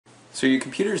So your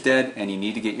computer's dead and you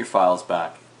need to get your files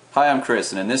back. Hi, I'm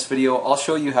Chris, and in this video I'll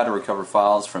show you how to recover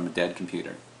files from a dead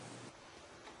computer.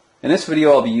 In this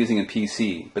video I'll be using a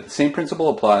PC, but the same principle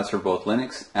applies for both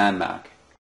Linux and Mac.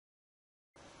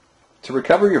 To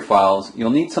recover your files, you'll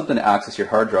need something to access your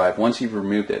hard drive once you've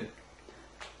removed it.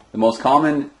 The most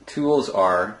common tools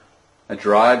are a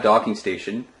drive docking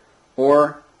station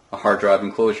or a hard drive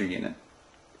enclosure unit.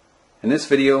 In this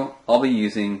video I'll be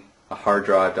using a hard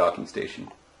drive docking station.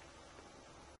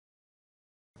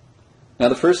 Now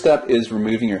the first step is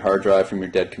removing your hard drive from your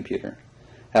dead computer.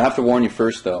 I have to warn you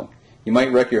first though, you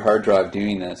might wreck your hard drive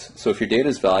doing this, so if your data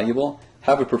is valuable,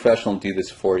 have a professional do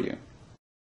this for you.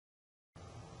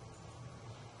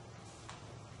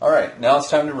 Alright, now it's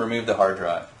time to remove the hard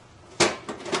drive.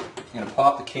 I'm going to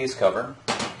pop the case cover,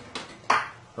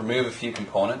 remove a few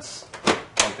components,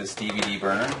 like this DVD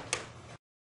burner,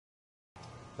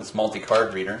 this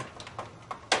multi-card reader,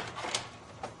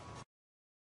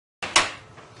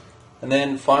 and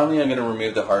then finally I'm going to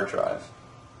remove the hard drive.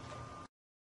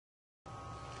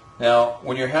 Now,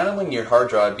 when you're handling your hard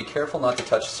drive, be careful not to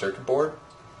touch the circuit board.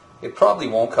 It probably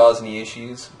won't cause any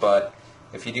issues, but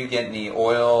if you do get any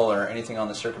oil or anything on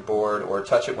the circuit board or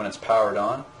touch it when it's powered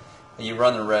on, you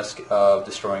run the risk of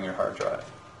destroying your hard drive.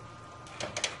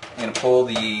 I'm going to pull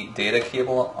the data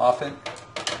cable off it,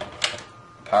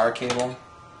 power cable,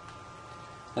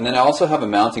 and then I also have a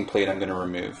mounting plate I'm going to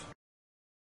remove.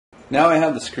 Now I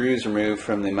have the screws removed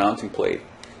from the mounting plate.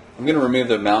 I'm going to remove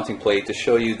the mounting plate to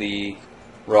show you the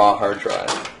raw hard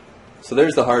drive. So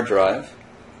there's the hard drive,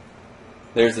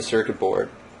 there's the circuit board,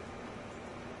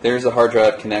 there's the hard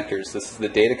drive connectors. This is the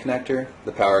data connector,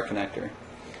 the power connector.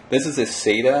 This is a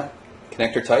SATA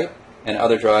connector type, and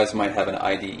other drives might have an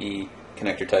IDE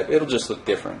connector type. It'll just look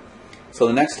different. So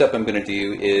the next step I'm going to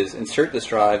do is insert this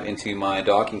drive into my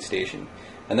docking station,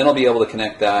 and then I'll be able to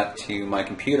connect that to my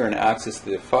computer and access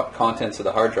the contents of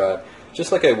the hard drive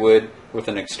just like I would with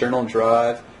an external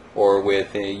drive or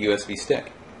with a USB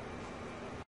stick.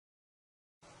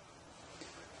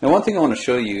 Now one thing I want to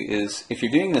show you is if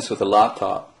you're doing this with a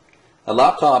laptop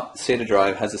SATA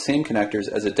drive has the same connectors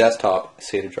as a desktop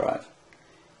SATA drive.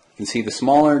 You can see the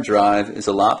smaller drive is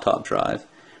a laptop drive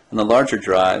and the larger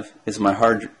drive is my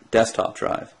hard desktop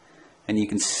drive. And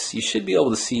you should be able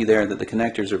to see there that the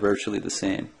connectors are virtually the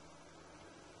same.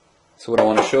 So what I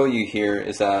want to show you here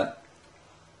is that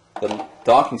the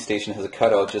docking station has a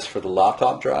cutout just for the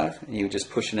laptop drive, and you would just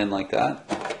push it in like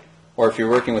that. Or if you're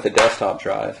working with a desktop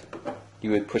drive,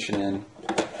 you would push it in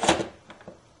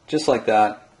just like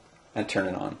that and turn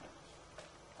it on.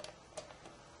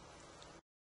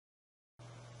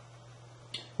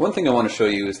 One thing I want to show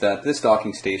you is that this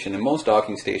docking station, and most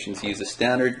docking stations, use a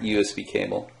standard USB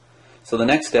cable. So the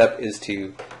next step is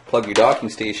to plug your docking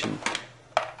station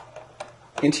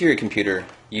into your computer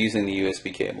using the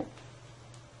USB cable.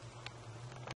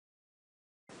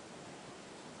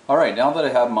 Alright, now that I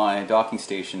have my docking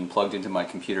station plugged into my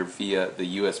computer via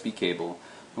the USB cable,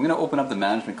 I'm going to open up the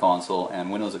management console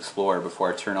and Windows Explorer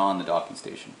before I turn on the docking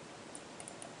station.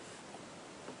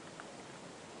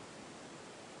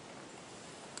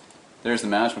 There's the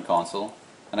management console,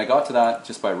 and I got to that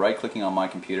just by right-clicking on my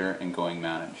computer and going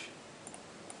Manage.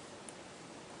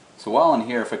 So while I'm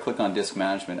here, if I click on Disk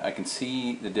Management, I can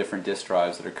see the different disk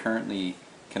drives that are currently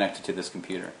connected to this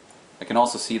computer. I can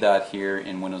also see that here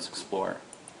in Windows Explorer.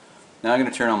 Now I'm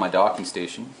going to turn on my docking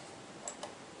station.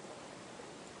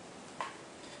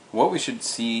 What we should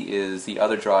see is the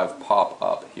other drive pop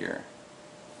up here.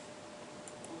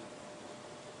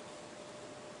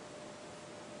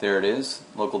 There it is,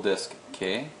 local disk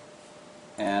K.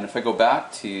 And if I go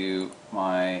back to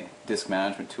my disk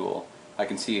management tool, I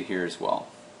can see it here as well.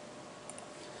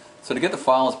 So to get the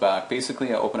files back,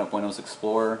 basically I open up Windows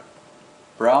Explorer,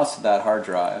 browse to that hard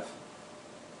drive,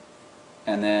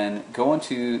 and then go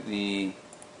into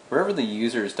wherever the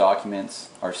user's documents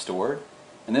are stored.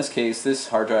 In this case, this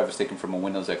hard drive was taken from a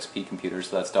Windows XP computer,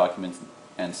 so that's Documents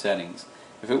and Settings.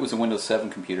 If it was a Windows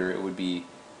 7 computer, it would be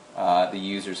the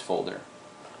user's folder.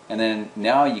 And then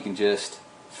now you can just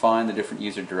find the different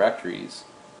user directories,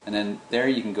 and then there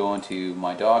you can go into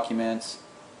My Documents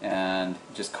and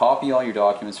just copy all your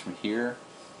documents from here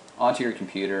onto your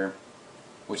computer,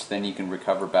 which then you can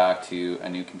recover back to a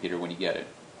new computer when you get it.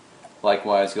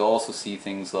 Likewise, you'll also see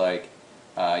things like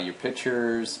your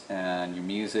pictures and your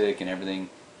music and everything.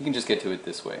 You can just get to it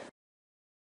this way.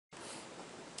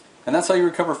 And that's how you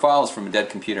recover files from a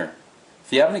dead computer.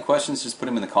 If you have any questions, just put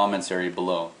them in the comments area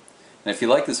below. And if you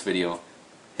like this video,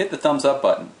 hit the thumbs up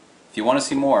button. If you want to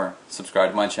see more,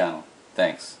 subscribe to my channel.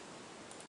 Thanks.